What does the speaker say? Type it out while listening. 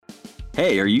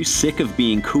Hey, are you sick of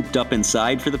being cooped up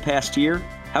inside for the past year?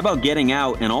 How about getting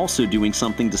out and also doing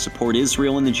something to support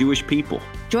Israel and the Jewish people?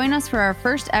 Join us for our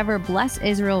first ever Bless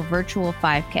Israel virtual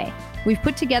 5K. We've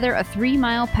put together a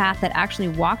 3-mile path that actually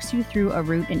walks you through a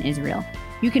route in Israel.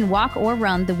 You can walk or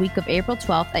run the week of April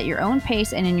 12th at your own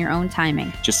pace and in your own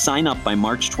timing. Just sign up by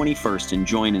March 21st and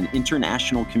join an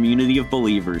international community of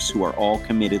believers who are all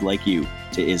committed like you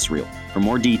to Israel. For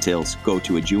more details, go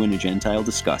to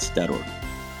ajewandagentilediscuss.org.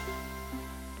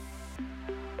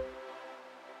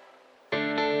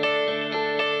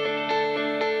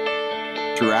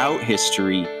 Throughout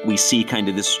history, we see kind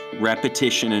of this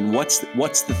repetition, and what's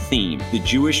the theme? The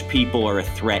Jewish people are a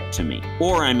threat to me,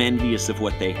 or I'm envious of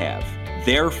what they have.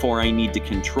 Therefore, I need to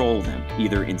control them,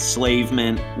 either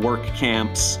enslavement, work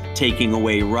camps, taking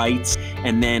away rights.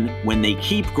 And then when they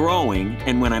keep growing,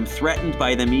 and when I'm threatened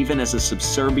by them even as a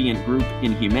subservient group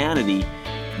in humanity,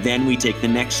 then we take the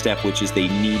next step, which is they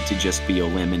need to just be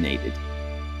eliminated.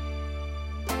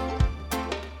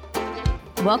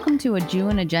 Welcome to A Jew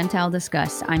and a Gentile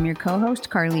Discuss. I'm your co-host,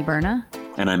 Carly Berna.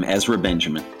 And I'm Ezra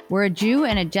Benjamin. We're a Jew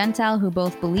and a Gentile who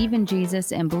both believe in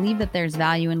Jesus and believe that there's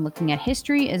value in looking at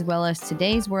history as well as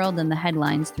today's world and the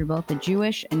headlines through both a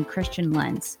Jewish and Christian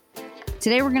lens.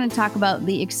 Today we're going to talk about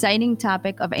the exciting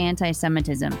topic of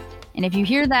anti-Semitism. And if you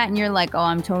hear that and you're like, oh,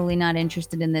 I'm totally not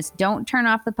interested in this, don't turn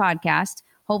off the podcast.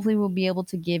 Hopefully we'll be able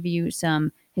to give you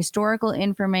some historical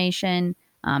information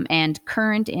and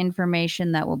current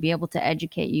information that will be able to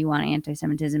educate you on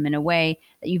anti-Semitism in a way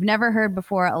that you've never heard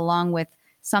before, along with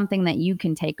something that you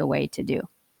can take away to do.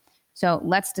 So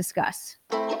let's discuss.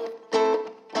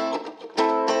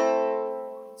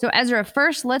 So Ezra,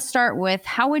 first, let's start with,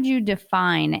 how would you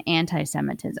define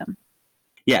anti-Semitism?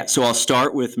 Yeah, so I'll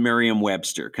start with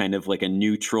Merriam-Webster, kind of like a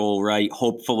neutral, right?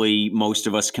 Hopefully most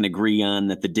of us can agree on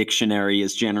that the dictionary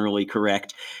is generally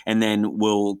correct. And then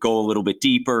we'll go a little bit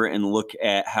deeper and look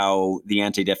at how the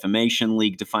Anti-Defamation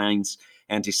League defines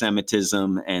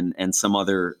anti-Semitism and some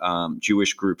other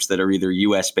Jewish groups that are either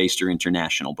U.S.-based or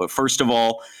international. But first of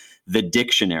all, the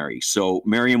dictionary. So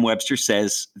Merriam-Webster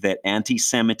says that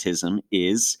anti-Semitism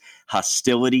is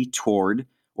hostility toward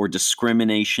or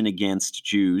discrimination against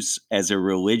Jews as a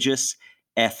religious,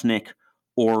 ethnic,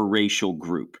 or racial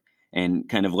group. And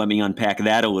kind of let me unpack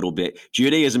that a little bit.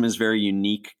 Judaism is very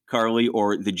unique, Carly,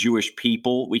 or the Jewish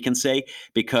people, we can say,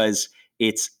 because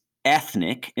it's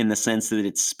ethnic in the sense that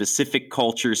it's specific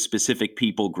cultures, specific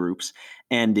people groups,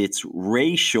 and it's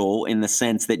racial in the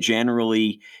sense that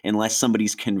generally, unless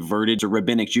somebody's converted to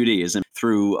rabbinic Judaism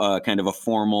through kind of a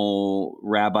formal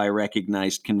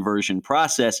rabbi-recognized conversion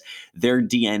process, their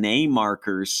DNA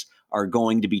markers are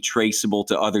going to be traceable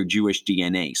to other Jewish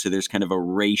DNA. So there's kind of a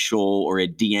racial or a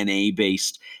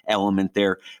DNA-based element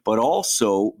there. But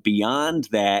also beyond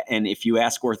that, and if you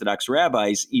ask Orthodox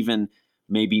rabbis, even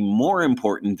maybe more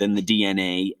important than the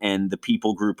DNA and the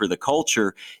people group or the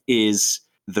culture is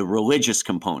the religious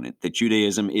component, that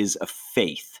Judaism is a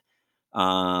faith.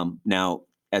 Now,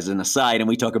 as an aside, and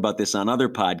we talk about this on other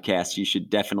podcasts, you should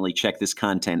definitely check this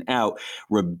content out.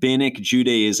 Rabbinic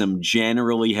Judaism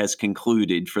generally has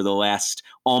concluded for the last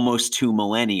almost 2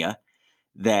 millennia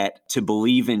that to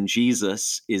believe in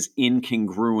Jesus is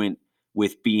incongruent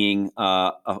with being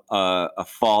a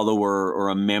follower or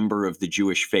a member of the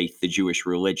Jewish faith, the Jewish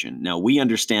religion. Now, we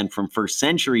understand from first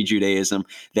century Judaism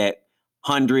that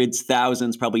hundreds,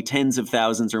 thousands, probably tens of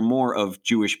thousands or more of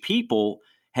Jewish people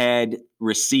had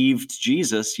received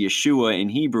Jesus, Yeshua in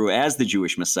Hebrew, as the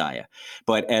Jewish Messiah.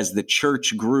 But as the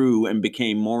church grew and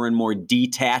became more and more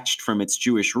detached from its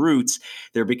Jewish roots,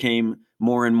 there became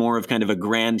more and more of kind of a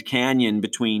Grand Canyon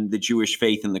between the Jewish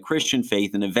faith and the Christian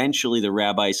faith. And eventually the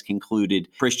rabbis concluded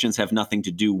Christians have nothing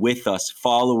to do with us.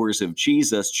 Followers of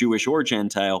Jesus, Jewish or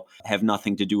Gentile, have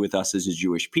nothing to do with us as a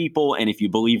Jewish people. And if you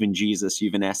believe in Jesus,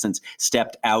 you've in essence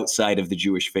stepped outside of the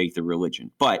Jewish faith or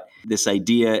religion. But this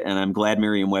idea, and I'm glad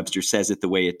Merriam-Webster says it the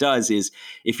way it does, is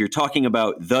if you're talking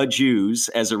about the Jews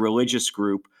as a religious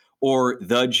group, or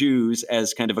the Jews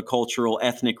as kind of a cultural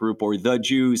ethnic group, or the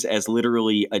Jews as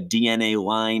literally a DNA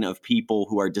line of people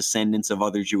who are descendants of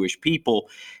other Jewish people,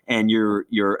 and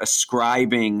you're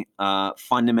ascribing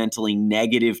fundamentally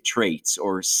negative traits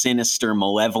or sinister,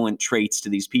 malevolent traits to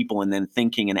these people, and then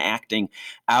thinking and acting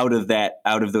out of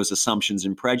those assumptions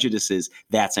and prejudices,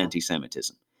 that's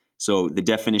anti-Semitism. So the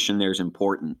definition there is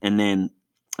important. And then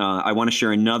I want to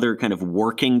share another kind of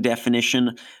working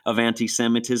definition of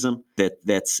anti-Semitism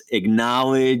that's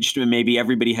acknowledged. Maybe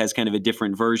everybody has kind of a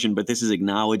different version, but this is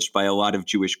acknowledged by a lot of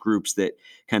Jewish groups that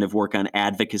kind of work on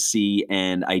advocacy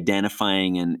and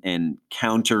identifying and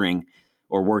countering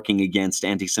or working against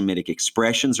anti-Semitic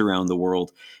expressions around the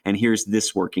world. And here's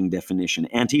this working definition.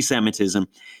 Anti-Semitism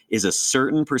is a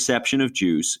certain perception of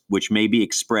Jews which may be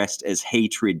expressed as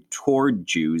hatred toward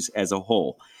Jews as a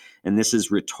whole. And this is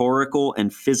rhetorical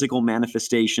and physical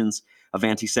manifestations of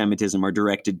anti-Semitism are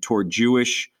directed toward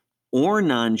Jewish or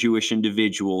non-Jewish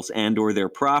individuals and or their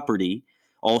property,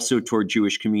 also toward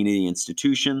Jewish community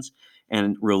institutions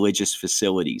and religious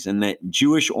facilities. And that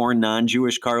Jewish or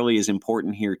non-Jewish, Carly, is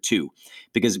important here too,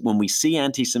 because when we see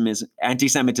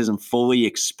anti-Semitism fully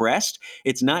expressed,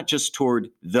 it's not just toward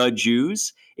the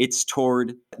Jews, it's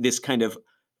toward this kind of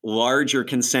larger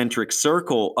concentric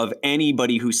circle of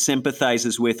anybody who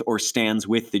sympathizes with or stands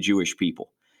with the Jewish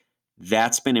people.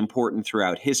 That's been important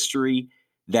throughout history.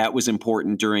 That was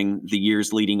important during the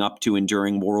years leading up to and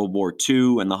during World War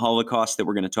II and the Holocaust that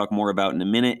we're going to talk more about in a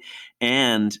minute.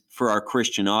 And for our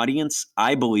Christian audience,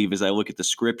 I believe as I look at the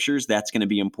scriptures, that's going to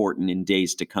be important in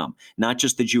days to come. Not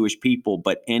just the Jewish people,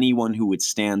 but anyone who would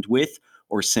stand with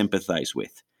or sympathize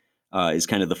with is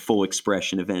kind of the full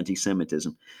expression of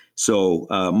anti-Semitism. So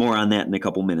more on that in a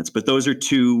couple minutes. But those are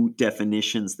two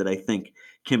definitions that I think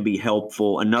can be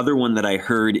helpful. Another one that I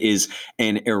heard is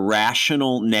an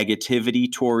irrational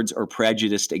negativity towards or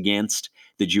prejudice against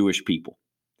the Jewish people.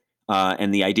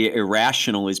 And the idea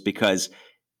irrational is because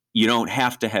you don't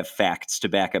have to have facts to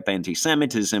back up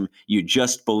anti-Semitism. You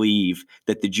just believe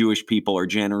that the Jewish people are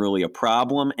generally a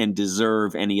problem and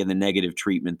deserve any of the negative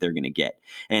treatment they're going to get.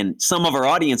 And some of our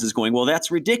audience is going, well,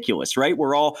 that's ridiculous, right?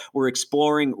 We're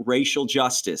exploring racial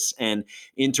justice and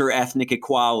interethnic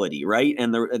equality, right?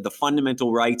 And the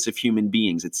fundamental rights of human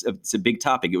beings. It's a big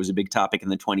topic. It was a big topic in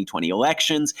the 2020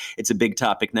 elections. It's a big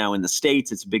topic now in the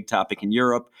States. It's a big topic in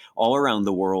Europe, all around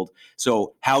the world.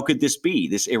 So how could this be,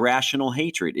 this irrational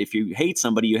hatred? If you hate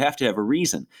somebody, you have to have a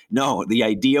reason. No, the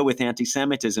idea with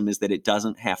anti-Semitism is that it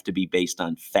doesn't have to be based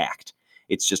on fact.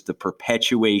 It's just the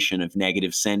perpetuation of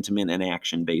negative sentiment and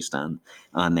action based on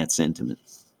that sentiment.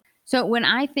 So when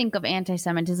I think of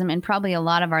anti-Semitism, and probably a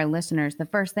lot of our listeners, the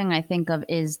first thing I think of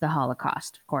is the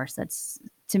Holocaust. Of course,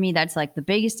 to me, that's like the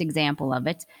biggest example of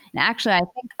it. And actually, I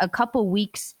think a couple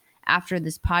weeks after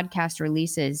this podcast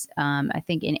releases, I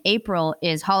think in April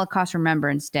is Holocaust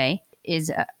Remembrance Day.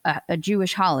 Is a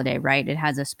Jewish holiday, right? It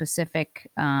has a specific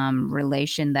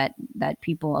relation that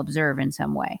people observe in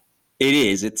some way. It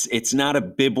is. It's not a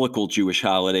biblical Jewish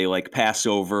holiday like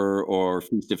Passover or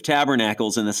Feast of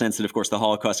Tabernacles in the sense that, of course, the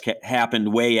Holocaust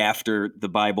happened way after the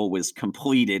Bible was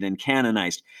completed and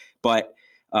canonized. But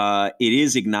it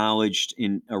is acknowledged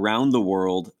around the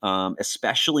world,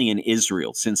 especially in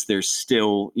Israel, since there's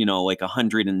still, like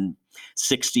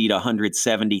 160 to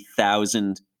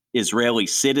 170,000 Israeli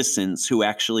citizens who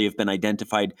actually have been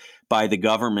identified by the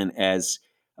government as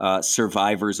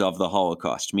survivors of the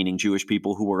Holocaust, meaning Jewish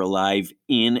people who were alive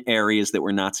in areas that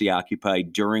were Nazi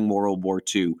occupied during World War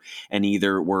II and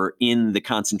either were in the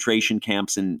concentration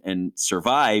camps and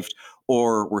survived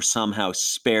or were somehow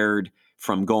spared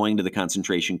from going to the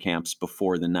concentration camps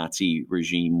before the Nazi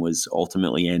regime was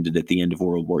ultimately ended at the end of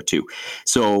World War II.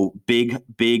 So big,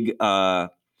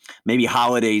 maybe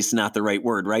holiday's not the right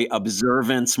word, right?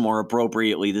 Observance, more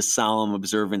appropriately, the solemn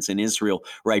observance in Israel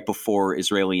right before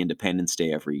Israeli Independence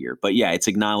Day every year. But yeah, it's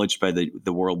acknowledged by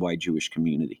the worldwide Jewish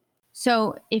community.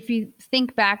 So if you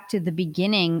think back to the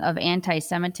beginning of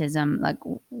anti-Semitism, like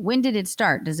when did it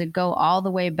start? Does it go all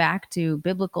the way back to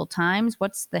biblical times?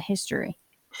 What's the history?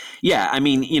 Yeah, I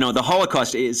mean, the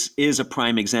Holocaust is a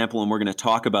prime example, and we're going to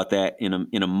talk about that in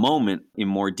a moment in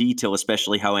more detail,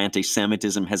 especially how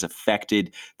anti-Semitism has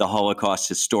affected the Holocaust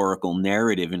historical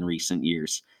narrative in recent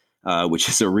years, which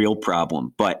is a real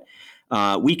problem. But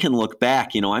we can look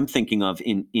back, I'm thinking of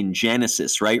in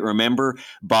Genesis, right? Remember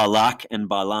Balak and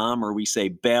Balaam, or we say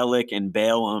Balak and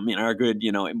Balaam in our good,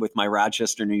 with my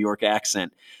Rochester, New York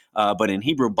accent. But in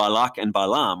Hebrew, Balak and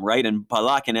Balaam, right? And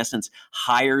Balak, in essence,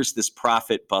 hires this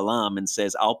prophet Balaam and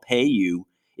says, I'll pay you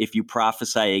if you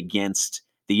prophesy against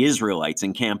the Israelites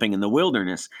encamping in the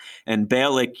wilderness. And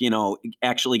Balak,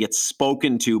 actually gets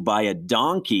spoken to by a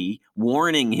donkey,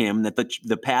 warning him that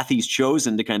the path he's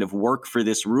chosen to kind of work for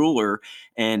this ruler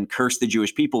and curse the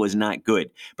Jewish people is not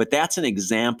good. But that's an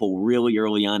example really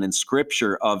early on in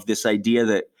Scripture of this idea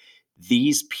that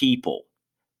these people,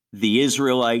 the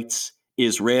Israelites,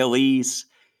 Israelis,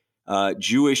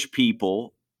 Jewish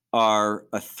people are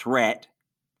a threat,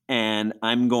 and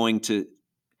I'm going to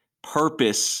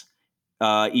purpose,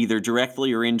 either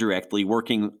directly or indirectly,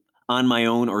 working on my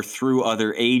own or through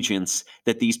other agents,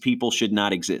 that these people should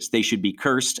not exist. They should be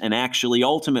cursed, and actually,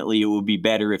 ultimately, it would be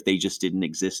better if they just didn't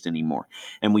exist anymore.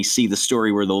 And we see the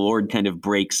story where the Lord kind of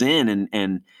breaks in,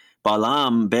 and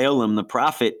Balaam, the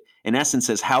prophet, in essence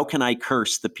says, how can I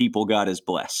curse the people God has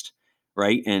blessed?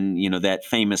 Right? And, that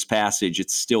famous passage,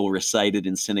 it's still recited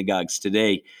in synagogues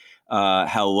today,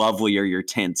 how lovely are your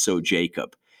tents, O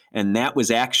Jacob. And that was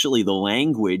actually the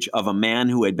language of a man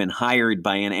who had been hired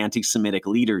by an anti-Semitic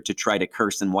leader to try to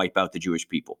curse and wipe out the Jewish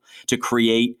people, to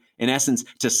create, in essence,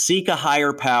 to seek a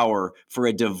higher power for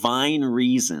a divine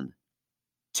reason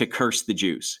to curse the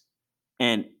Jews.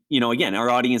 And, again, our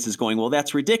audience is going, well,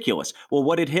 that's ridiculous. Well,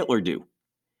 what did Hitler do?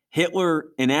 Hitler,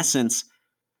 in essence,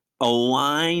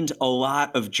 aligned a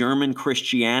lot of German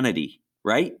Christianity,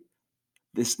 right?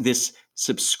 This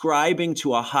subscribing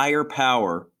to a higher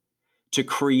power to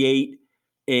create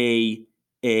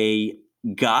a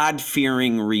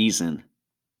God-fearing reason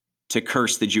to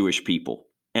curse the Jewish people,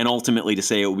 and ultimately to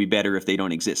say it would be better if they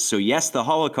don't exist. So yes, the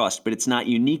Holocaust, but it's not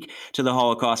unique to the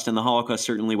Holocaust, and the Holocaust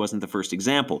certainly wasn't the first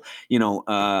example.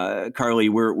 Carly,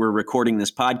 we're recording this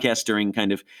podcast during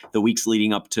kind of the weeks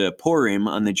leading up to Purim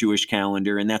on the Jewish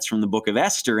calendar, and that's from the book of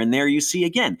Esther. And there you see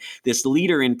again, this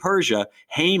leader in Persia,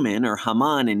 Haman, or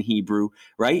Haman in Hebrew,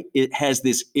 right? It has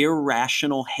this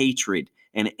irrational hatred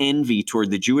and envy toward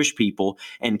the Jewish people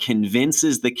and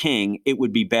convinces the king it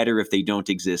would be better if they don't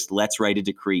exist. Let's write a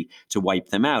decree to wipe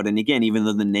them out. And again, even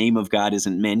though the name of God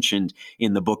isn't mentioned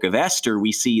in the book of Esther,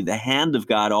 we see the hand of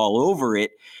God all over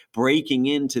it, breaking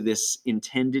into this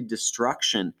intended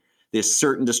destruction, this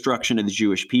certain destruction of the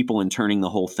Jewish people, and turning the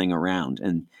whole thing around.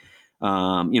 And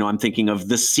I'm thinking of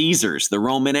the Caesars, the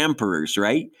Roman emperors,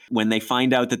 right? When they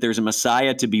find out that there's a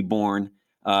Messiah to be born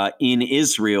in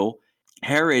Israel,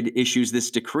 Herod issues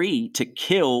this decree to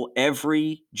kill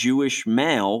every Jewish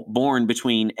male born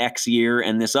between X year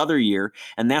and this other year.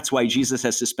 And that's why Jesus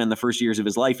has to spend the first years of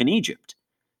his life in Egypt,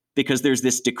 because there's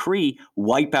this decree,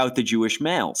 wipe out the Jewish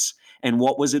males. And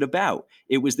what was it about?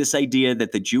 It was this idea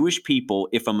that the Jewish people,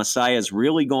 if a Messiah is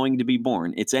really going to be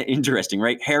born, it's interesting,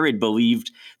 right? Herod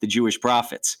believed the Jewish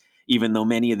prophets, even though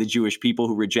many of the Jewish people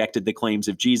who rejected the claims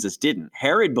of Jesus didn't.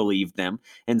 Herod believed them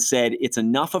and said, it's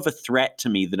enough of a threat to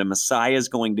me that a Messiah is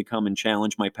going to come and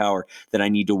challenge my power that I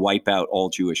need to wipe out all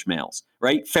Jewish males,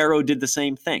 right? Pharaoh did the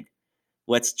same thing.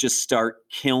 Let's just start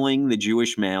killing the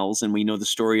Jewish males. And we know the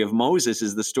story of Moses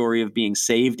is the story of being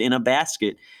saved in a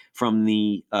basket from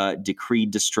the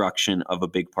decreed destruction of a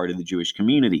big part of the Jewish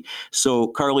community. So,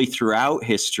 Carly, throughout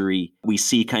history, we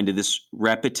see kind of this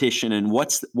repetition. And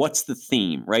what's the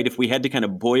theme, right? If we had to kind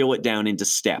of boil it down into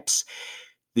steps,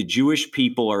 the Jewish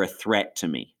people are a threat to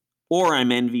me, or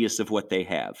I'm envious of what they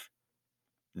have.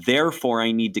 Therefore,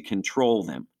 I need to control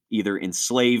them, either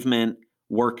enslavement,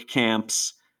 work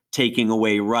camps, taking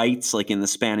away rights, like in the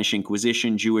Spanish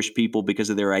Inquisition, Jewish people, because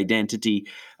of their identity,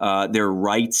 their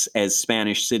rights as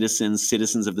Spanish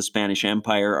citizens of the Spanish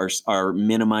Empire are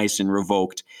minimized and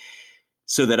revoked,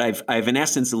 so that I've in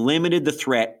essence limited the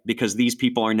threat, because these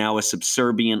people are now a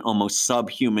subservient, almost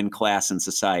subhuman class in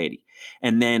society.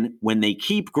 And then when they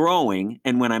keep growing,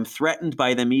 and when I'm threatened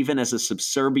by them even as a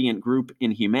subservient group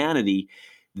in humanity,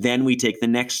 then we take the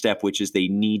next step, which is they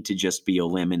need to just be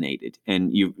eliminated.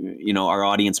 And our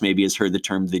audience maybe has heard the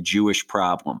term the Jewish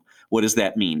problem. What does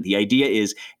that mean? The idea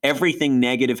is everything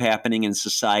negative happening in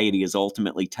society is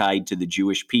ultimately tied to the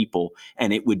Jewish people,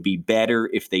 and it would be better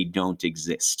if they don't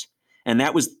exist. And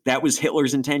that was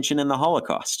Hitler's intention in the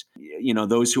Holocaust.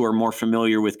 Those who are more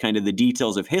familiar with kind of the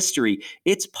details of history,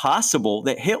 it's possible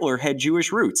that Hitler had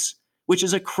Jewish roots, which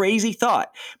is a crazy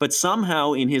thought. But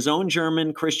somehow in his own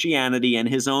German Christianity and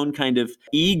his own kind of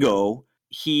ego,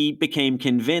 he became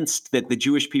convinced that the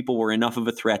Jewish people were enough of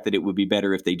a threat that it would be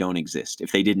better if they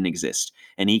didn't exist.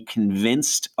 And he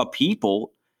convinced a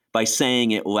people by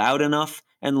saying it loud enough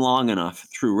and long enough,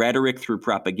 through rhetoric, through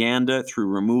propaganda, through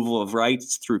removal of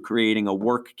rights, through creating a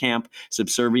work camp,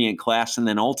 subservient class, and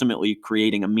then ultimately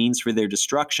creating a means for their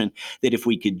destruction, that if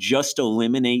we could just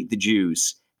eliminate the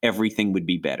Jews, everything would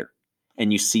be better.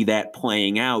 And you see that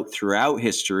playing out throughout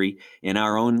history in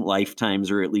our own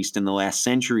lifetimes, or at least in the last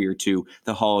century or two,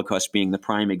 the Holocaust being the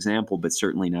prime example, but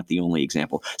certainly not the only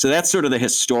example. So that's sort of the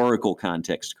historical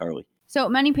context, Carly. So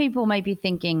many people might be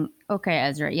thinking, okay,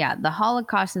 Ezra, yeah, the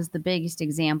Holocaust is the biggest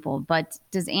example, but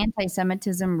does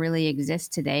anti-Semitism really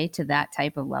exist today to that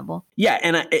type of level? Yeah,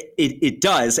 and it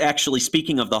does. Actually,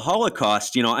 speaking of the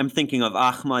Holocaust, I'm thinking of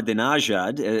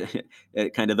Ahmadinejad,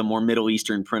 kind of the more Middle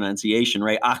Eastern pronunciation,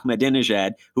 right?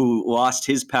 Ahmadinejad, who lost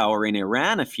his power in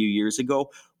Iran a few years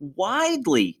ago,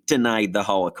 widely denied the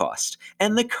Holocaust.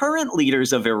 And the current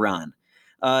leaders of Iran,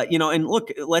 and look,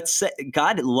 let's say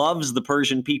God loves the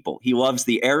Persian people. He loves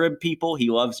the Arab people. He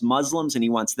loves Muslims, and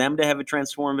he wants them to have a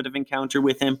transformative encounter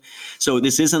with him. So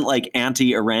this isn't like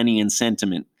anti-Iranian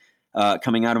sentiment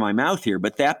coming out of my mouth here.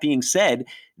 But that being said,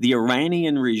 the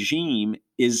Iranian regime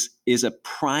is a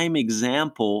prime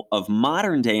example of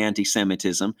modern day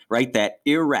anti-Semitism, right? That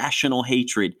irrational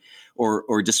hatred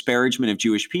or disparagement of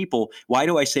Jewish people. Why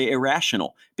do I say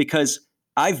irrational? Because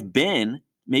I've been,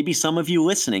 maybe some of you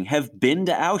listening have been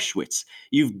to Auschwitz.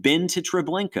 You've been to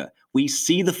Treblinka. We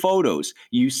see the photos.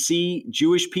 You see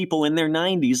Jewish people in their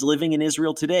 90s living in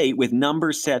Israel today with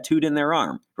numbers tattooed in their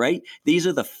arm, right? These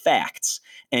are the facts.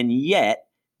 And yet,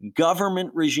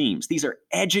 government regimes, these are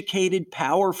educated,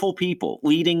 powerful people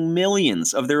leading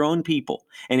millions of their own people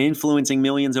and influencing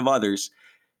millions of others,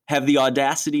 have the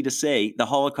audacity to say the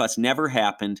Holocaust never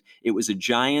happened. It was a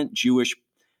giant Jewish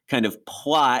kind of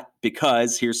plot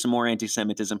because, here's some more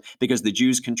anti-Semitism, because the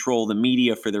Jews control the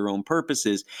media for their own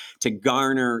purposes to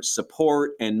garner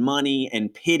support and money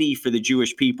and pity for the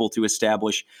Jewish people to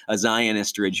establish a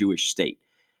Zionist or a Jewish state.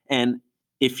 And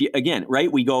if you, again,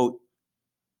 right, we go,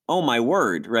 oh my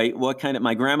word, right? What kind of,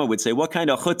 my grandma would say, what kind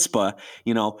of chutzpah,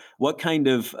 what kind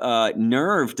of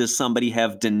nerve does somebody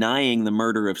have denying the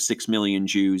murder of 6 million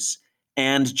Jews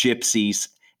and gypsies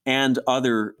and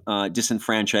other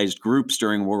disenfranchised groups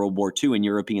during World War II in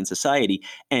European society?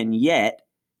 And yet,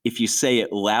 if you say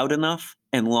it loud enough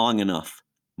and long enough,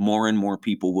 more and more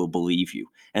people will believe you.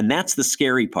 And that's the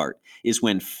scary part, is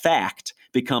when fact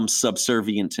becomes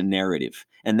subservient to narrative.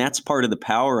 And that's part of the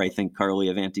power, I think, Carly,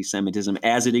 of anti-Semitism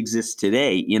as it exists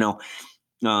today. In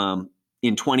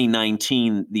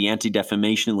 2019, the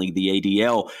Anti-Defamation League, the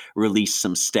ADL, released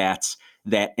some stats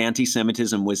that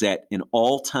anti-Semitism was at an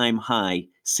all-time high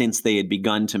since they had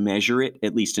begun to measure it,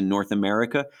 at least in North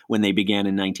America, when they began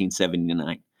in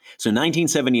 1979. So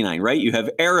 1979, right? You have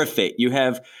Arafat, you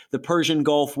have the Persian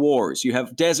Gulf Wars, you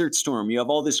have Desert Storm, you have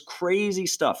all this crazy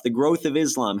stuff, the growth of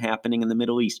Islam happening in the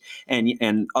Middle East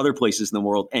and other places in the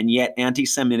world. And yet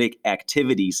anti-Semitic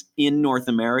activities in North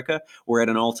America were at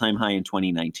an all-time high in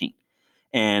 2019.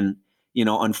 And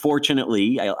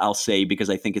unfortunately, I'll say, because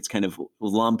I think it's kind of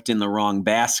lumped in the wrong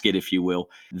basket, if you will,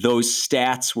 those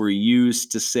stats were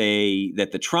used to say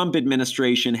that the Trump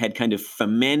administration had kind of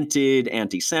fomented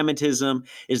anti-Semitism.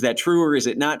 Is that true or is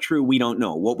it not true? We don't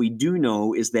know. What we do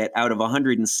know is that out of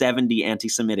 170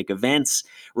 anti-Semitic events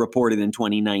reported in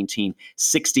 2019,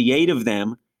 68 of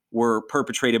them were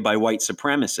perpetrated by white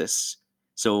supremacists.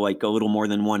 So like a little more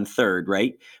than 1/3,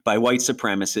 right, by white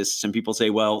supremacists. And people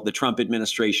say, well, the Trump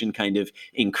administration kind of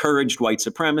encouraged white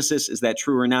supremacists. Is that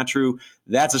true or not true?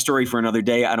 That's a story for another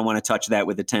day. I don't want to touch that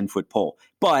with a 10-foot pole.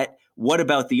 But what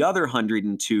about the other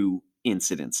 102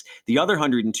 incidents? The other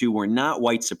 102 were not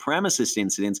white supremacist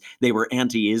incidents. They were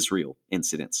anti-Israel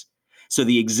incidents. So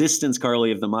the existence,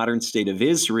 Carly, of the modern state of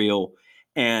Israel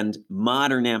and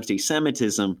modern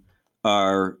anti-Semitism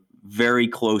are very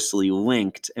closely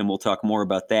linked, and we'll talk more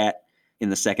about that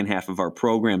in the second half of our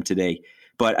program today.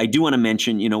 But I do want to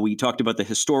mention, we talked about the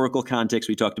historical context,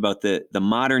 we talked about the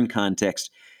modern context.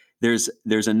 There's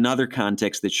another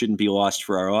context that shouldn't be lost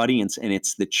for our audience, and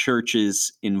it's the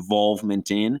church's involvement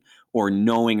in or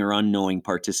knowing or unknowing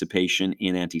participation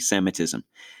in anti-Semitism.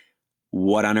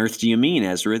 What on earth do you mean,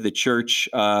 Ezra? The church,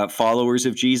 followers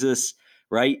of Jesus,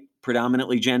 right?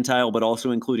 Predominantly Gentile, but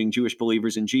also including Jewish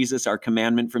believers in Jesus. Our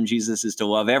commandment from Jesus is to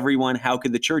love everyone. How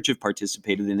could the church have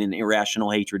participated in an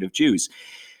irrational hatred of Jews?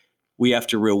 We have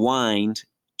to rewind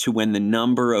to when the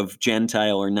number of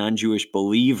Gentile or non-Jewish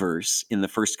believers in the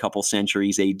first couple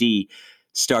centuries AD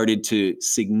started to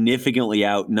significantly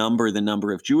outnumber the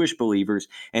number of Jewish believers.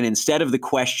 And instead of the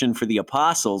question for the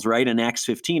apostles, right, in Acts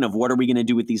 15 of what are we going to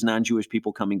do with these non-Jewish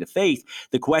people coming to faith,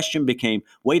 the question became,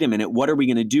 wait a minute, what are we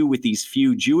going to do with these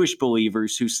few Jewish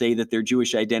believers who say that their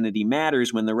Jewish identity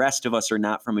matters when the rest of us are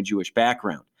not from a Jewish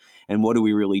background? And what do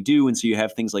we really do? And so you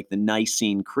have things like the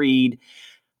Nicene Creed,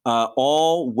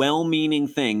 all well-meaning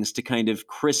things to kind of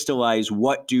crystallize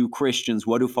what do Christians,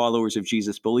 what do followers of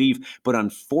Jesus believe. But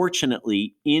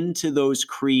unfortunately, into those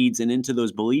creeds and into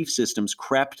those belief systems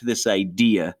crept this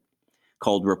idea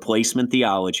called replacement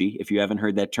theology, if you haven't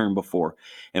heard that term before.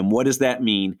 And what does that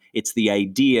mean? It's the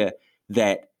idea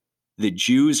that the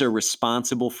Jews are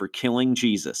responsible for killing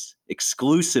Jesus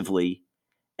exclusively,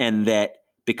 and that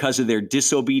because of their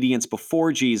disobedience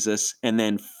before Jesus, and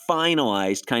then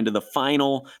finalized kind of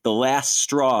the last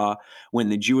straw when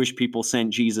the Jewish people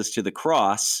sent Jesus to the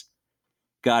cross,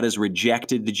 God has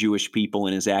rejected the Jewish people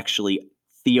and is actually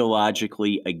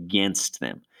theologically against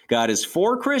them. God is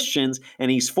for Christians and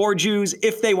he's for Jews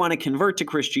if they want to convert to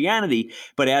Christianity,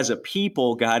 but as a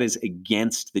people, God is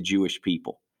against the Jewish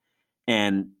people.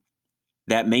 And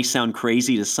that may sound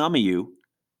crazy to some of you.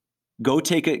 Go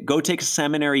take a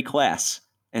seminary class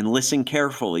and listen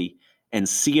carefully and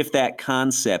see if that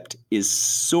concept is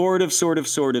sort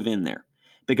of in there.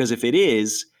 Because if it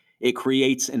is, It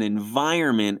creates an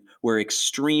environment where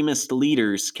extremist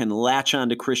leaders can latch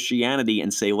onto Christianity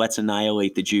and say, let's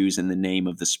annihilate the Jews in the name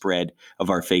of the spread of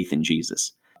our faith in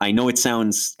Jesus. I know it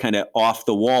sounds kind of off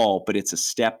the wall, but it's a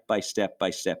step by step by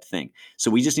step thing.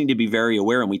 So we just need to be very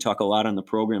aware, and we talk a lot on the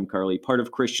program, Carly. Part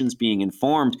of Christians being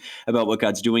informed about what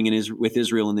God's doing with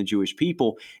Israel and the Jewish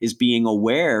people is being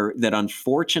aware that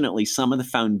unfortunately some of the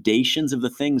foundations of the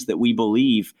things that we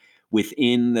believe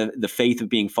within the faith of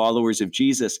being followers of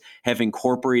Jesus have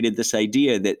incorporated this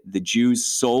idea that the Jews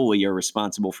solely are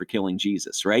responsible for killing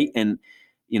Jesus, right? And,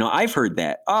 I've heard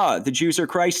that, the Jews are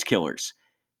Christ killers.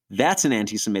 That's an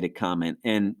anti-Semitic comment.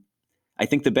 And I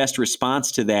think the best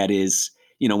response to that is,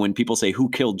 when people say, who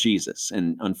killed Jesus?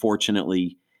 And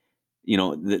unfortunately,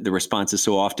 the response has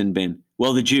so often been,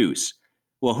 well, the Jews.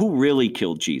 Well, who really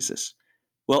killed Jesus?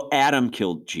 Well, Adam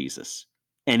killed Jesus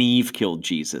and Eve killed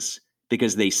Jesus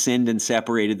because they sinned and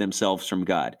separated themselves from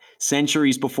God.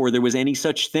 Centuries before there was any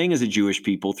such thing as a Jewish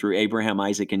people, through Abraham,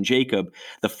 Isaac, and Jacob,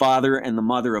 the father and the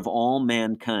mother of all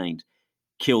mankind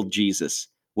killed Jesus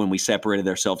when we separated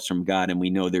ourselves from God, and we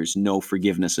know there's no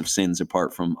forgiveness of sins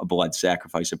apart from a blood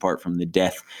sacrifice, apart from the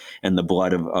death and the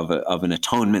blood of an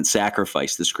atonement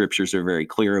sacrifice. The scriptures are very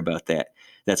clear about that.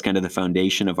 That's kind of the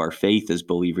foundation of our faith as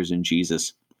believers in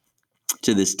Jesus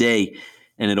to this day,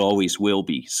 and it always will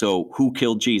be. So who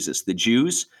killed Jesus? The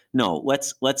Jews? No,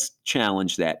 let's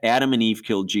challenge that. Adam and Eve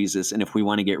killed Jesus, and if we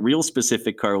want to get real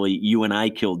specific, Carly, you and I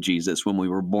killed Jesus when we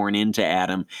were born into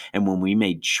Adam and when we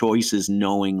made choices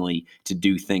knowingly to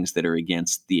do things that are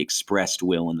against the expressed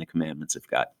will and the commandments of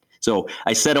God. So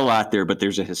I said a lot there, but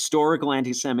there's a historical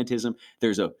anti-Semitism.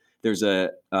 There's a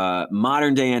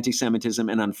modern day anti-Semitism,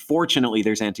 and unfortunately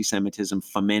there's anti-Semitism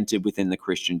fomented within the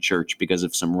Christian church because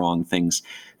of some wrong things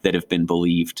that have been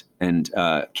believed and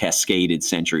cascaded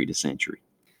century to century.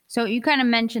 So you kind of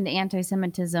mentioned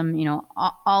anti-Semitism,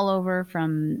 all over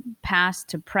from past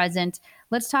to present.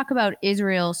 Let's talk about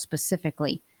Israel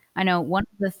specifically. I know one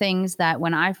of the things that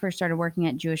when I first started working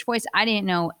at Jewish Voice, I didn't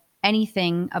know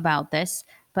anything about this,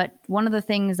 but one of the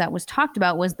things that was talked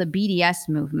about was the BDS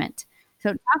movement. So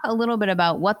talk a little bit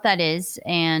about what that is,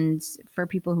 and for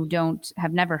people who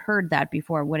have never heard that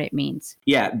before, what it means.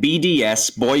 Yeah,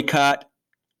 BDS, boycott,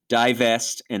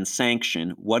 divest, and sanction.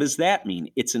 What does that mean?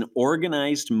 It's an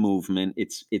organized movement.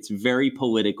 It's very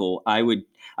political. I would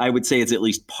say it's at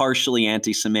least partially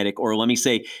anti-Semitic, or let me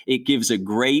say it gives a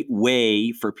great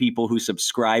way for people who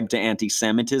subscribe to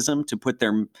anti-Semitism to put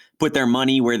their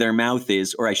money where their mouth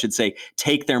is, or I should say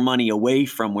take their money away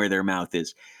from where their mouth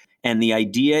is. And the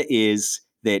idea is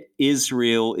that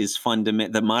Israel is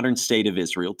the modern state of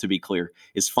Israel, to be clear,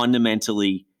 is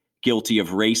fundamentally guilty of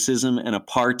racism and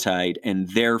apartheid, and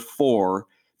therefore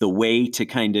the way to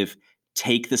kind of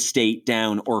take the state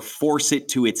down or force it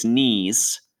to its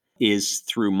knees is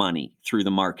through money, through the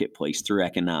marketplace, through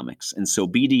economics. And so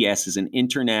BDS is an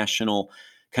international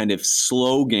kind of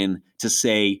slogan to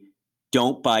say,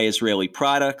 don't buy Israeli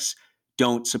products,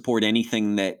 don't support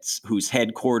anything whose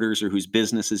headquarters or whose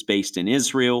business is based in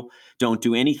Israel, don't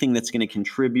do anything that's going to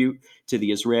contribute to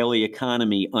the Israeli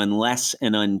economy unless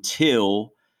and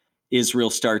until Israel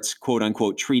starts, quote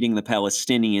unquote, treating the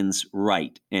Palestinians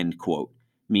right, end quote,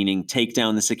 meaning take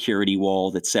down the security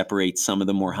wall that separates some of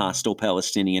the more hostile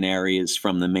Palestinian areas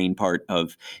from the main part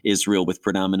of Israel with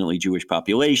predominantly Jewish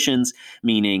populations,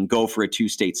 meaning go for a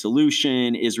two-state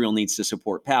solution. Israel needs to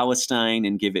support Palestine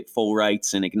and give it full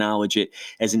rights and acknowledge it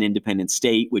as an independent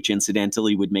state, which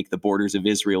incidentally would make the borders of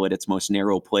Israel at its most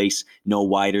narrow place no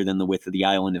wider than the width of the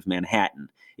island of Manhattan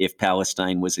if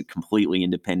Palestine was a completely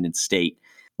independent state.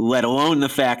 Let alone the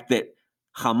fact that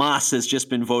Hamas has just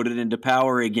been voted into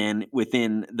power again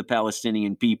within the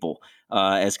Palestinian people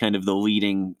as kind of the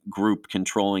leading group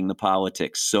controlling the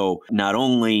politics. So not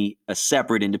only a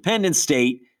separate independent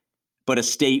state, but a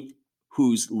state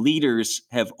whose leaders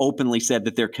have openly said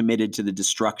that they're committed to the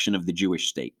destruction of the Jewish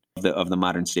state, of the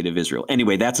modern state of Israel.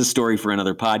 Anyway, that's a story for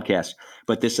another podcast.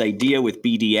 But this idea with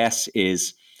BDS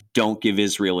is don't give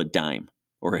Israel a dime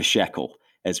or a shekel,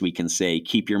 as we can say.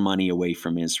 Keep your money away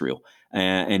from Israel.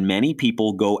 And many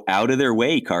people go out of their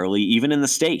way, Carly, even in the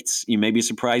States. You may be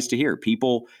surprised to hear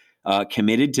people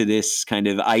committed to this kind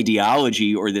of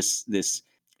ideology or this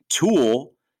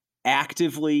tool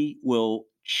actively will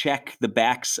check the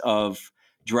backs of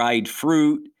dried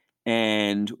fruit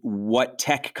and what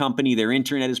tech company their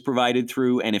internet is provided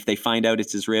through. And if they find out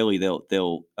it's Israeli,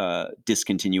 they'll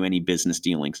discontinue any business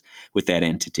dealings with that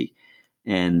entity.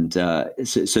 And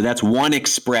so that's one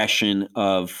expression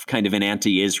of kind of an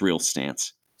anti-Israel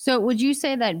stance. So would you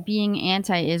say that being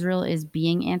anti-Israel is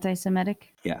being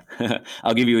anti-Semitic? Yeah.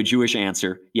 I'll give you a Jewish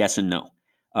answer, yes and no.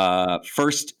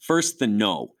 First, the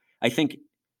no. I think,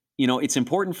 it's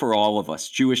important for all of us,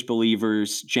 Jewish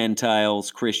believers,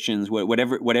 Gentiles, Christians,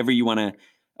 whatever you want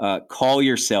to call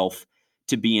yourself,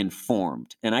 to be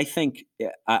informed. And I think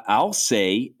I'll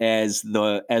say, as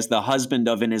the husband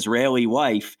of an Israeli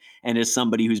wife, and as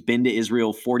somebody who's been to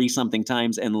Israel 40-something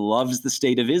times and loves the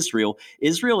state of Israel,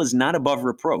 Israel is not above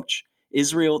reproach.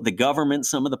 Israel, the government,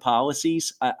 some of the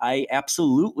policies, I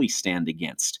absolutely stand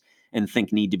against and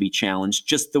think need to be challenged,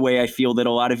 just the way I feel that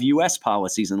a lot of U.S.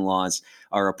 policies and laws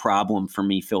are a problem for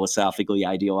me philosophically,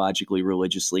 ideologically,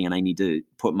 religiously, and I need to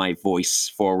put my voice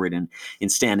forward in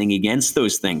standing against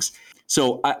those things.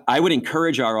 So I would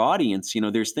encourage our audience,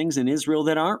 there's things in Israel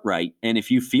that aren't right. And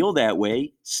if you feel that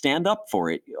way, stand up for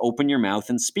it. Open your mouth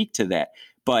and speak to that.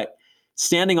 But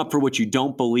standing up for what you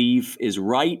don't believe is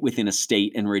right within a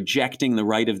state and rejecting the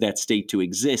right of that state to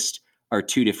exist are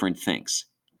two different things.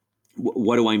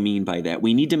 What do I mean by that?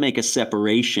 We need to make a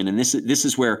separation. And this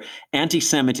is where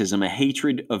anti-Semitism, a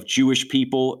hatred of Jewish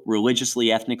people religiously,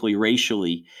 ethnically,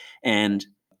 racially, and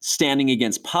standing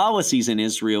against policies in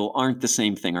Israel aren't the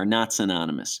same thing, are not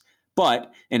synonymous.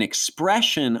 But an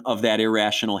expression of that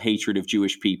irrational hatred of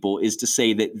Jewish people is to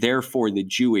say that therefore the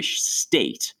Jewish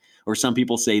state, or some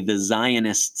people say the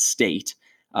Zionist state,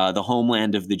 the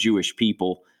homeland of the Jewish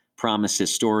people, promised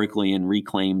historically and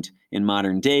reclaimed in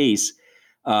modern days,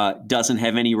 doesn't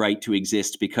have any right to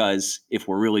exist, because if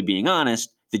we're really being honest,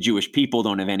 the Jewish people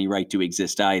don't have any right to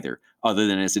exist either, other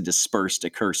than as a dispersed,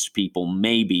 accursed people,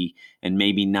 maybe, and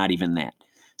maybe not even that.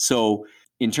 So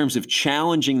in terms of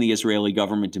challenging the Israeli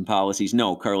government and policies,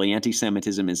 no, Carly,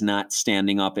 anti-Semitism is not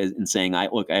standing up and saying, I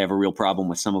have a real problem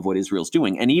with some of what Israel's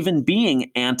doing. And even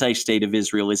being anti-state of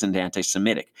Israel isn't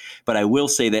anti-Semitic. But I will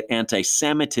say that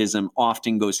anti-Semitism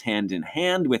often goes hand in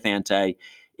hand with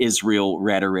anti-Israel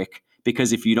rhetoric,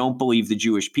 because if you don't believe the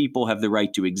Jewish people have the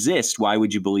right to exist, why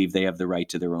would you believe they have the right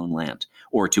to their own land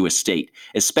or to a state?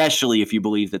 Especially if you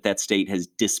believe that state has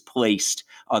displaced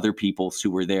other peoples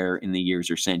who were there in the years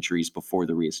or centuries before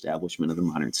the reestablishment of the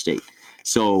modern state.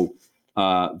 So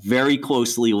very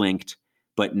closely linked,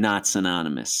 but not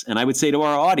synonymous. And I would say to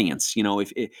our audience,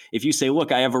 if you say,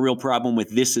 look, I have a real problem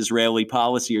with this Israeli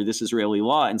policy or this Israeli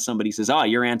law, and somebody says,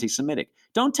 you're anti-Semitic,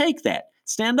 don't take that.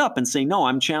 Stand up and say, no,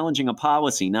 I'm challenging a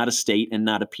policy, not a state, and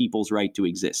not a people's right to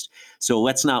exist. So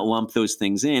let's not lump those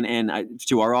things in. And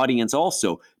to our audience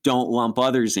also, don't lump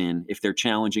others in if they're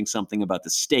challenging something about the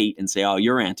state and say,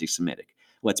 you're anti-Semitic.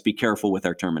 Let's be careful with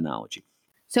our terminology.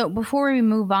 So before we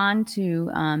move on to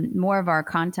more of our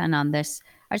content on this,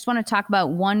 I just want to talk about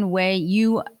one way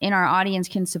you in our audience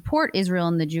can support Israel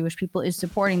and the Jewish people is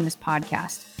supporting this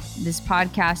podcast. This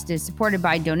podcast is supported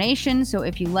by donations. So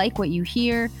if you like what you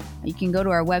hear, you can go to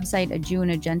our website,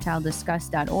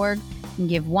 ajewandagentilediscuss.org. You can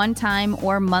give one time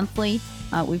or monthly.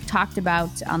 We've talked about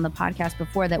on the podcast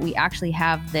before that we actually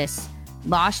have this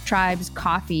Lost Tribes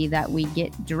coffee that we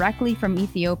get directly from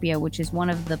Ethiopia, which is one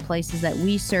of the places that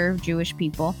we serve Jewish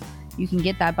people. You can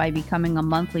get that by becoming a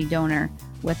monthly donor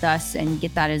with us and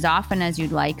get that as often as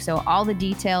you'd like. So all the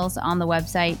details on the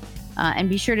website, and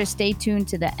be sure to stay tuned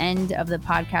to the end of the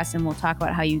podcast, and we'll talk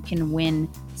about how you can win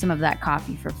some of that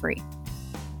coffee for free.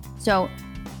 So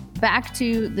back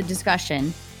to the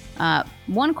discussion.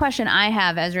 One question I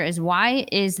have, Ezra, is why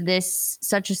is this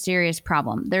such a serious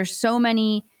problem? There's so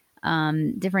many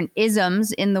different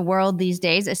isms in the world these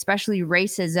days, especially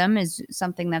racism is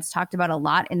something that's talked about a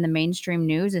lot in the mainstream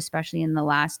news, especially in the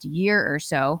last year or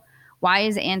so. Why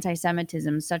is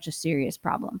anti-Semitism such a serious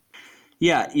problem?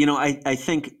 Yeah, I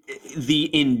think the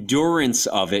endurance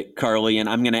of it, Carly, and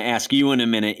I'm going to ask you in a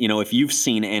minute, if you've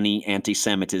seen any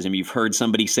anti-Semitism, you've heard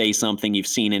somebody say something, you've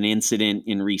seen an incident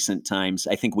in recent times.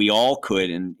 I think we all could.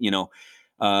 And,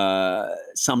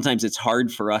 sometimes it's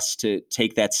hard for us to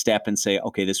take that step and say,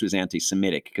 okay, this was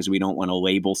anti-Semitic, because we don't want to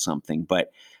label something.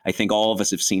 But I think all of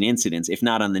us have seen incidents, if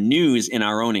not on the news, in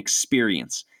our own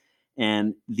experience.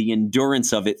 And the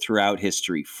endurance of it throughout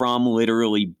history, from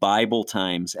literally Bible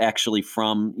times, actually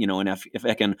from, and if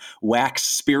I can wax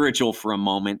spiritual for a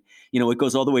moment, it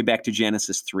goes all the way back to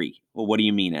Genesis 3. Well, what do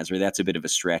you mean, Ezra? That's a bit of a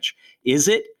stretch. Is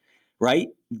it? Right?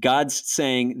 God's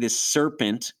saying this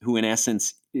serpent, who in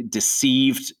essence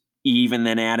deceived Eve and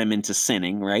then Adam into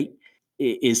sinning, right,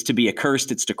 is to be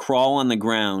accursed. It's to crawl on the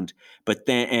ground. But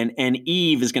then, and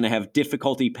Eve is going to have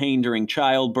difficulty, pain during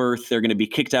childbirth. They're going to be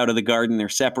kicked out of the garden. They're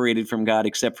separated from God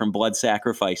except from blood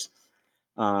sacrifice.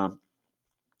 But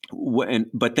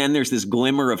then there's this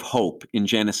glimmer of hope in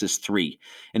Genesis 3.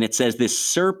 And it says this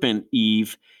serpent,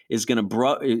 Eve, is going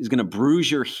to bruise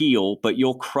your heel, but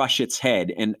you'll crush its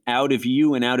head, and out of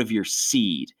you and out of your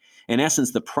seed. In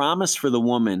essence, the promise for the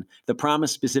woman, the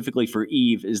promise specifically for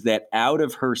Eve, is that out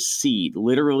of her seed,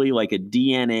 literally like a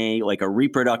DNA, like a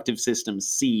reproductive system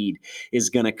seed, is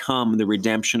going to come the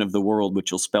redemption of the world,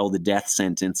 which will spell the death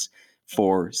sentence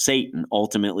for Satan,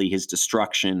 ultimately his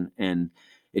destruction and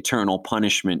eternal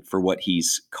punishment for what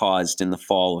he's caused in the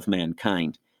fall of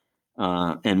mankind.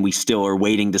 And we still are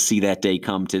waiting to see that day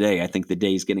come today. I think the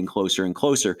day is getting closer and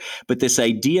closer. But this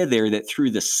idea there that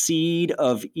through the seed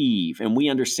of Eve, and we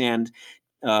understand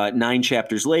 9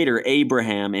 chapters later,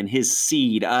 Abraham and his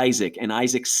seed, Isaac, and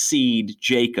Isaac's seed,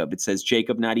 Jacob. It says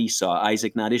Jacob, not Esau,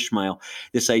 Isaac, not Ishmael.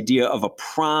 This idea of a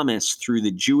promise through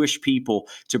the Jewish people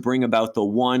to bring about the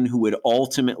one who would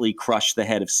ultimately crush the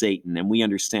head of Satan. And we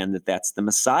understand that that's the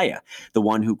Messiah, the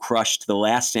one who crushed the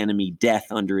last enemy, death,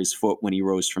 under his foot when he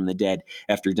rose from the dead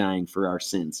after dying for our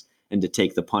sins, and to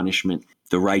take the punishment,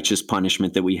 the righteous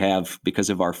punishment that we have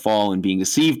because of our fall and being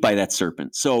deceived by that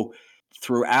serpent. So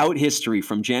throughout history,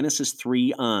 from Genesis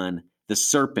 3 on, the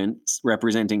serpent,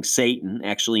 representing Satan,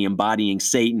 actually embodying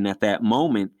Satan at that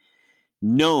moment,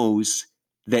 knows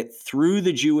that through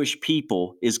the Jewish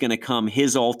people is going to come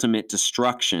his ultimate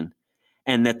destruction,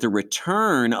 and that the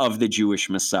return of the Jewish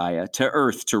Messiah to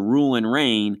earth to rule and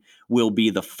reign will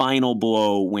be the final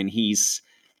blow when he's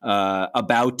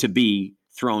about to be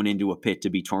thrown into a pit to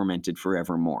be tormented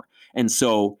forevermore. And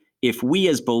so if we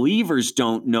as believers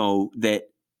don't know that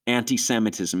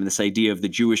anti-Semitism, this idea of the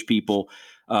Jewish people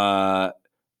are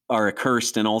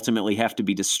accursed and ultimately have to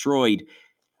be destroyed,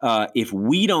 if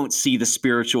we don't see the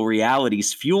spiritual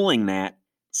realities fueling that,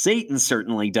 Satan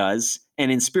certainly does.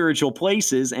 And in spiritual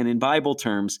places and in Bible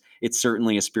terms, it's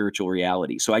certainly a spiritual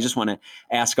reality. So I just want to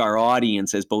ask our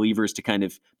audience as believers to kind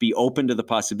of be open to the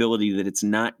possibility that it's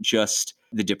not just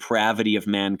the depravity of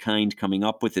mankind coming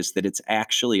up with this, that it's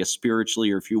actually a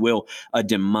spiritually, or if you will, a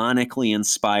demonically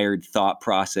inspired thought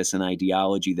process and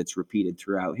ideology that's repeated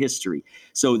throughout history.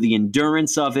 So the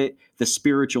endurance of it, the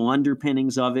spiritual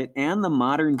underpinnings of it, and the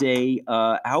modern day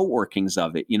outworkings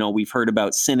of it. You know, we've heard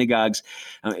about synagogues.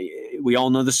 We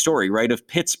all know the story, right, of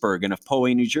Pittsburgh and of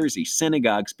Poway, New Jersey,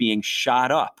 synagogues being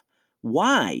shot up.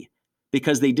 Why?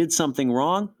 Because they did something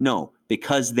wrong? No,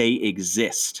 because they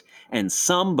exist. And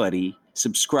somebody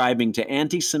subscribing to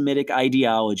anti-Semitic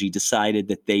ideology decided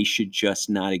that they should just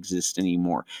not exist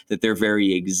anymore, that their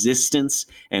very existence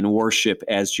and worship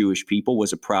as Jewish people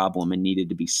was a problem and needed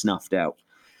to be snuffed out.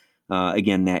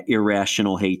 Again, that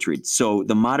irrational hatred. So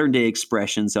the modern day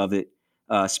expressions of it,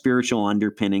 spiritual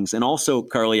underpinnings, and also,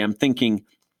 Carly, I'm thinking,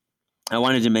 I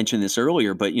wanted to mention this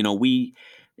earlier, but you know, we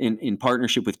in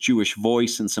partnership with Jewish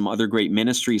Voice and some other great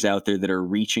ministries out there that are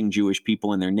reaching Jewish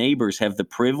people and their neighbors, have the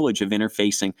privilege of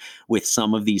interfacing with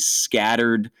some of these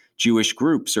scattered Jewish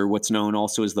groups, or what's known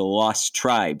also as the lost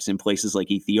tribes, in places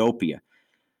like Ethiopia.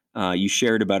 You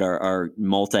shared about our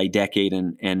multi-decade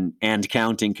and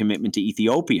counting commitment to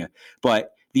Ethiopia.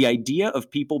 But the idea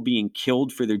of people being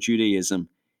killed for their Judaism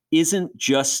isn't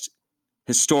just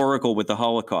historical with the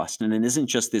Holocaust, and it isn't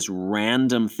just this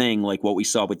random thing like what we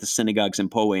saw with the synagogues in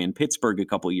Poway and Pittsburgh a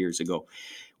couple of years ago.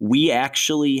 We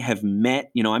actually have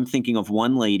met, you know, I'm thinking of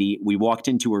one lady, we walked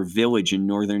into her village in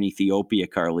northern Ethiopia,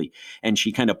 Carly, and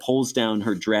she kind of pulls down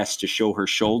her dress to show her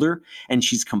shoulder, and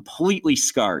she's completely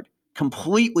scarred,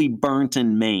 completely burnt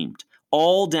and maimed,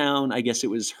 all down, I guess it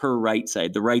was her right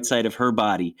side, the right side of her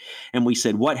body. And we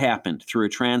said, what happened? Through a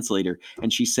translator.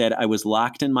 And she said, I was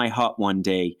locked in my hut one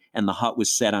day and the hut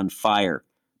was set on fire.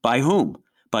 By whom?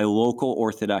 By local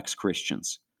Orthodox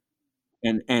Christians.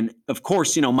 And of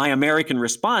course, you know, my American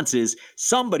response is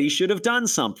somebody should have done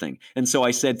something. And so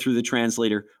I said through the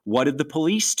translator, what did the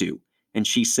police do? And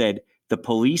she said, the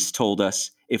police told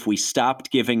us if we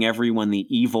stopped giving everyone the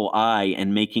evil eye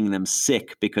and making them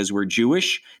sick because we're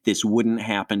Jewish, this wouldn't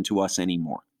happen to us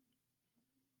anymore.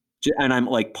 And I'm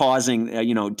like pausing,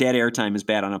 you know, dead air time is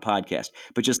bad on a podcast,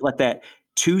 but just let that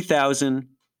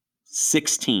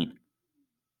 2016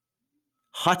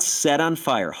 huts set on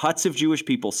fire, huts of Jewish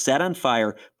people set on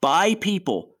fire by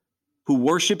people who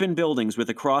worship in buildings with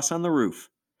a cross on the roof.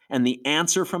 And the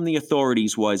answer from the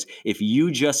authorities was, if you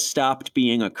just stopped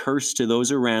being a curse to those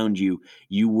around you,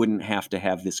 you wouldn't have to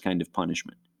have this kind of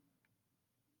punishment.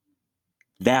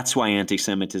 That's why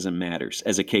anti-Semitism matters,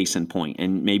 as a case in point.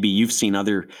 And maybe you've seen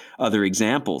other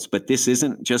examples, but this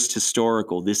isn't just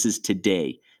historical. This is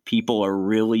today. People are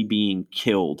really being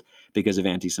killed because of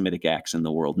anti-Semitic acts in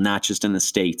the world, not just in the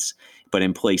States, but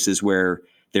in places where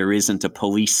there isn't a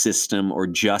police system or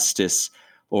justice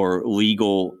or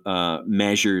legal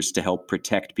measures to help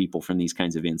protect people from these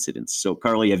kinds of incidents. So,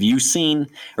 Carly, have you seen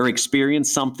or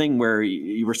experienced something where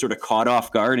you were sort of caught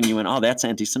off guard and you went, oh, that's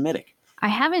anti-Semitic? I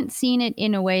haven't seen it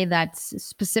in a way that's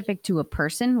specific to a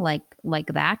person like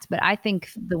that, but I think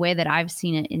the way that I've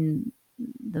seen it in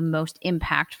the most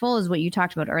impactful is what you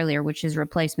talked about earlier, which is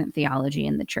replacement theology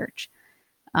in the church.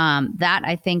 That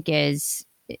I think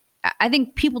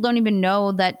people don't even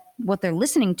know that what they're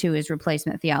listening to is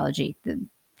replacement theology.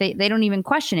 They don't even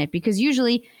question it, because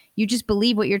usually you just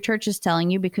believe what your church is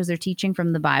telling you because they're teaching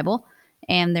from the Bible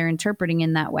and they're interpreting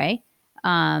in that way.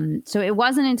 So it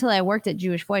wasn't until I worked at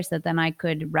Jewish Voice that then I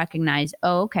could recognize,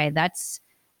 oh, okay, that's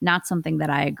not something that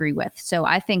I agree with. So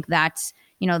I think that's,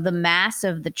 the mass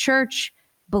of the church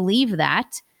believe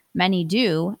that, many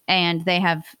do, and they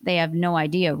have no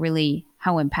idea really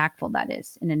how impactful that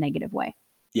is in a negative way.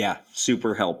 Yeah,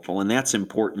 super helpful. And that's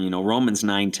important. Romans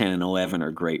 9, 10, and 11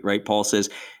 are great, right? Paul says,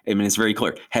 it's very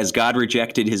clear. Has God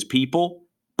rejected his people?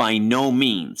 By no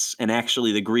means. And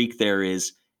actually the Greek there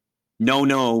is,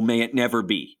 no, may it never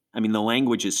be. The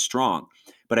language is strong.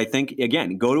 But I think,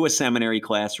 again, go to a seminary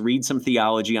class, read some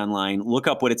theology online, look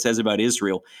up what it says about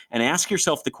Israel, and ask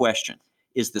yourself the question,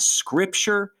 is the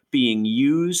scripture being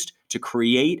used to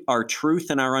create our truth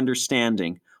and our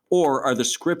understanding, or are the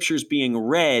scriptures being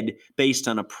read based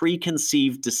on a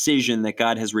preconceived decision that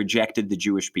God has rejected the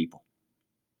Jewish people?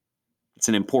 It's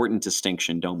an important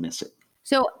distinction. Don't miss it.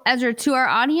 So, Ezra, to our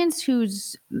audience,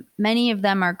 whose many of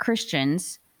them are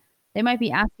Christians, they might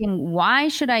be asking, why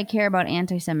should I care about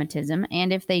anti-Semitism?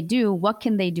 And if they do, what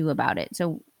can they do about it?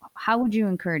 So how would you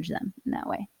encourage them in that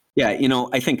way? Yeah,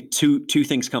 I think two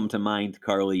things come to mind,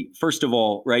 Carly. First of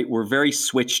all, right, we're very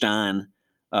switched on,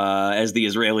 as the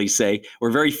Israelis say.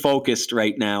 We're very focused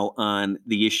right now on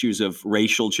the issues of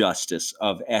racial justice,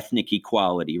 of ethnic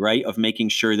equality, right, of making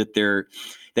sure that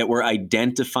we're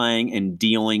identifying and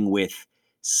dealing with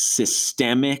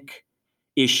systemic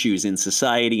issues in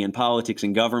society and politics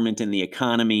and government and the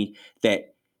economy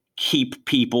that keep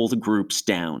people, the groups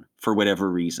down for whatever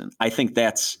reason. I think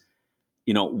that's,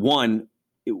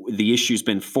 the issue's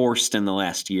been forced in the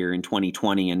last year, in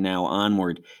 2020, and now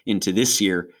onward into this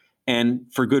year, and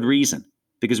for good reason,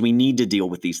 because we need to deal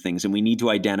with these things and we need to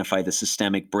identify the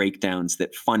systemic breakdowns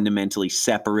that fundamentally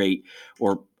separate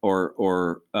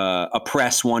or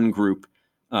oppress one group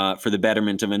for the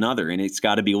betterment of another. And it's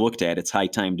got to be looked at. It's high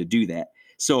time to do that.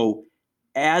 So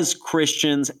as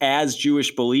Christians, as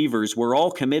Jewish believers, we're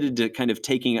all committed to kind of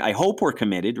I hope we're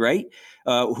committed, right?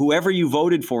 Whoever you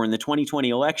voted for in the 2020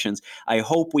 elections, I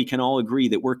hope we can all agree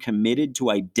that we're committed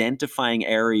to identifying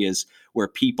areas where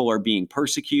people are being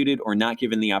persecuted or not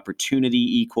given the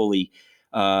opportunity equally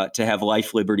to have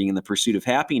life, liberty, and the pursuit of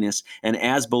happiness. And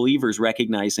as believers,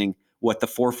 recognizing what the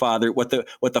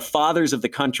fathers of the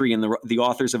country and the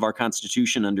authors of our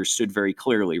Constitution understood very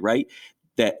clearly, right?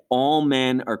 That all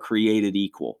men are created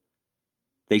equal.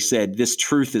 They said this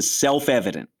truth is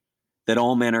self-evident, that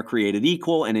all men are created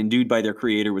equal and endued by their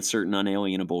Creator with certain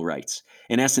unalienable rights.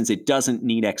 In essence, it doesn't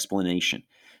need explanation.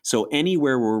 So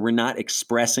anywhere where we're not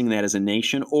expressing that as a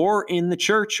nation, or in the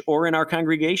church or in our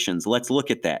congregations, let's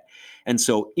look at that. And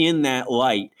so in that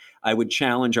light, I would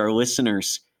challenge our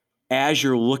listeners, as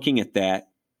you're looking at that,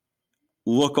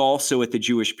 look also at the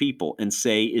Jewish people and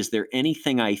say, is there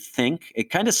anything I think? It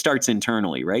kind of starts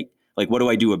internally, right? Like, what do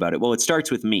I do about it? Well, it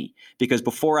starts with me, because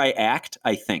before I act,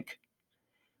 I think.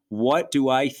 What do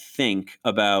I think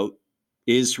about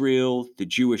Israel, the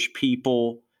Jewish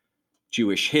people,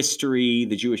 Jewish history,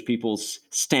 the Jewish people's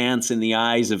stance in the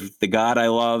eyes of the God I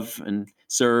love and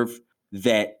serve,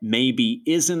 that maybe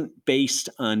isn't based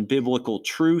on biblical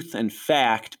truth and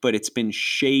fact, but it's been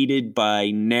shaded by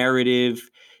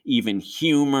narrative, even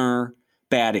humor,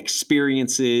 bad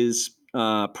experiences,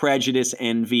 prejudice,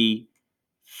 envy,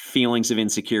 feelings of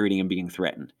insecurity, and being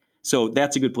threatened. So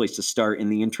that's a good place to start. In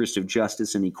the interest of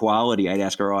justice and equality, I'd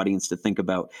ask our audience to think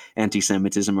about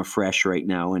anti-Semitism afresh right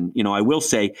now. And, I will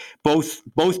say both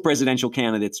presidential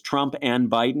candidates, Trump and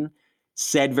Biden,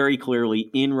 said very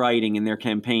clearly in writing in their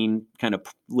campaign kind of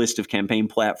list of campaign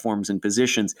platforms and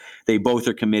positions, they both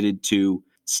are committed to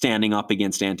standing up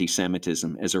against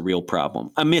anti-Semitism as a real problem,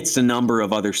 amidst a number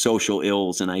of other social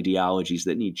ills and ideologies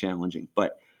that need challenging.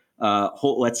 But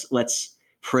let's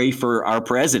pray for our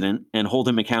president and hold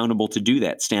him accountable to do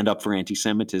that, stand up for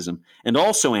anti-Semitism and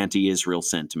also anti-Israel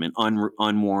sentiment,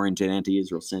 unwarranted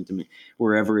anti-Israel sentiment,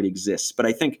 wherever it exists. But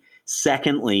I think,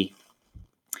 secondly,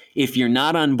 if you're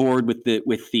not on board with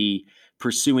the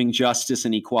pursuing justice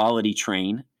and equality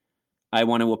train, I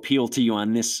want to appeal to you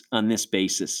on this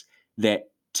basis, that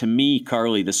to me,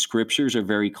 Carly, the scriptures are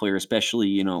very clear,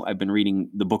 especially, I've been reading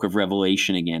the book of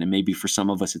Revelation again, and maybe for some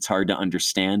of us it's hard to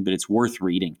understand, but it's worth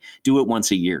reading. Do it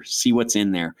once a year. See what's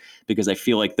in there, because I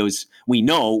feel like we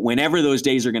know whenever those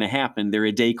days are going to happen, they're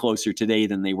a day closer today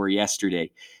than they were yesterday.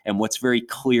 And what's very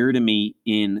clear to me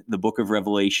in the book of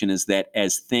Revelation is that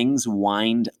as things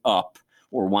wind up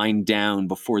or wind down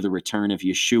before the return of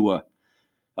Yeshua,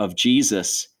 of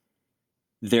Jesus,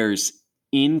 there's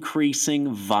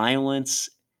increasing violence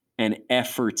and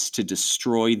efforts to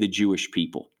destroy the Jewish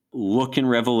people. Look in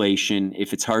Revelation.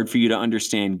 If it's hard for you to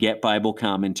understand, get Bible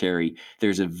commentary.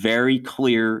 There's a very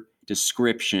clear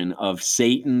description of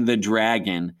Satan the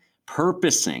dragon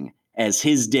purposing, as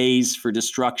his days for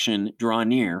destruction draw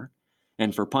near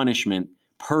and for punishment,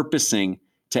 purposing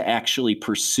to actually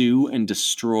pursue and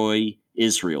destroy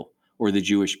Israel or the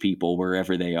Jewish people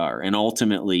wherever they are. And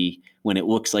ultimately, when it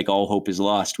looks like all hope is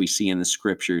lost, we see in the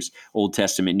scriptures, Old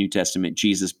Testament, New Testament,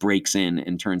 Jesus breaks in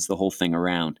and turns the whole thing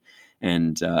around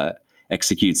and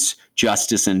executes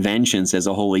justice and vengeance as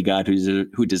a holy God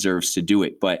who deserves to do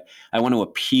it. But I want to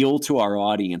appeal to our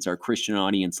audience, our Christian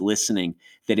audience listening,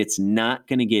 that it's not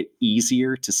going to get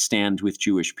easier to stand with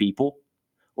Jewish people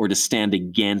or to stand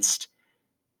against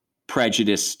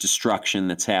prejudice, destruction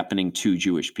that's happening to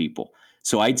Jewish people.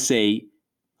 So I'd say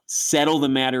settle the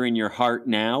matter in your heart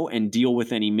now and deal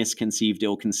with any misconceived,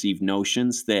 ill-conceived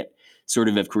notions that sort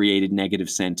of have created negative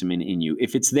sentiment in you.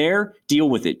 If it's there, deal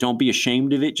with it. Don't be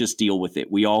ashamed of it. Just deal with it.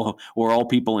 We're all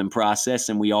people in process,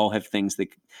 and we all have things that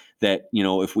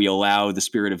if we allow the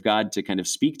Spirit of God to kind of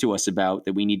speak to us about,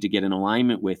 that we need to get in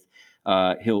alignment with,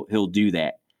 he'll do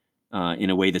that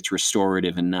in a way that's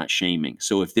restorative and not shaming.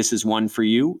 So if this is one for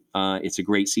you, it's a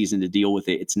great season to deal with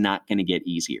it. It's not going to get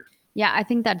easier. Yeah, I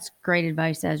think that's great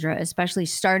advice, Ezra, especially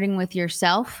starting with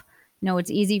yourself.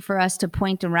 It's easy for us to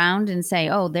point around and say,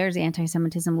 oh, there's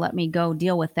anti-Semitism. Let me go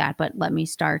deal with that. But let me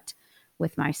start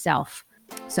with myself.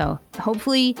 So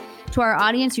hopefully to our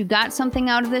audience, you got something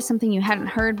out of this, something you hadn't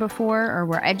heard before, or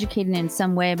were educated in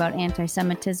some way about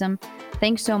anti-Semitism.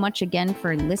 Thanks so much again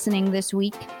for listening this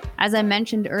week. As I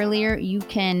mentioned earlier, you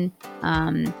can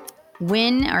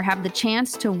win or have the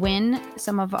chance to win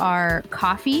some of our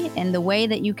coffee. And the way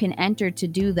that you can enter to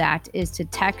do that is to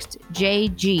text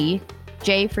JG,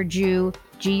 J for Jew,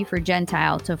 G for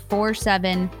Gentile, to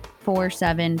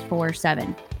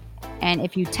 474747. And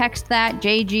if you text that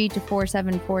JG to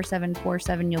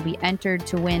 474747, you'll be entered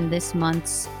to win this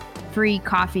month's free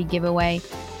coffee giveaway.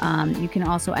 You can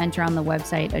also enter on the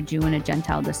website,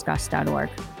 ajewandagentilediscuss.org.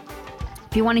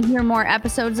 If you want to hear more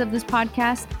episodes of this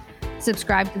podcast,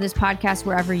 subscribe to this podcast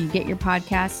wherever you get your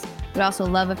podcasts. We'd also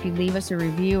love if you leave us a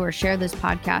review or share this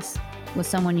podcast with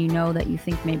someone you know that you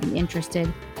think may be interested.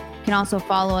 You can also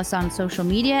follow us on social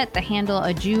media at the handle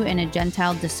A Jew and a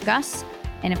Gentile Discuss.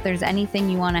 And if there's anything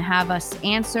you want to have us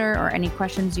answer or any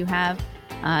questions you have,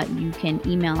 you can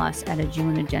email us at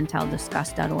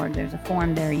ajewandagentilediscuss.org. There's a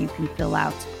form there you can fill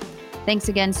out. Thanks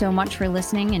again so much for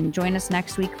listening, and join us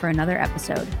next week for another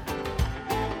episode.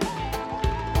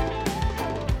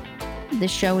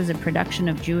 This show is a production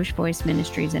of Jewish Voice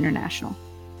Ministries International.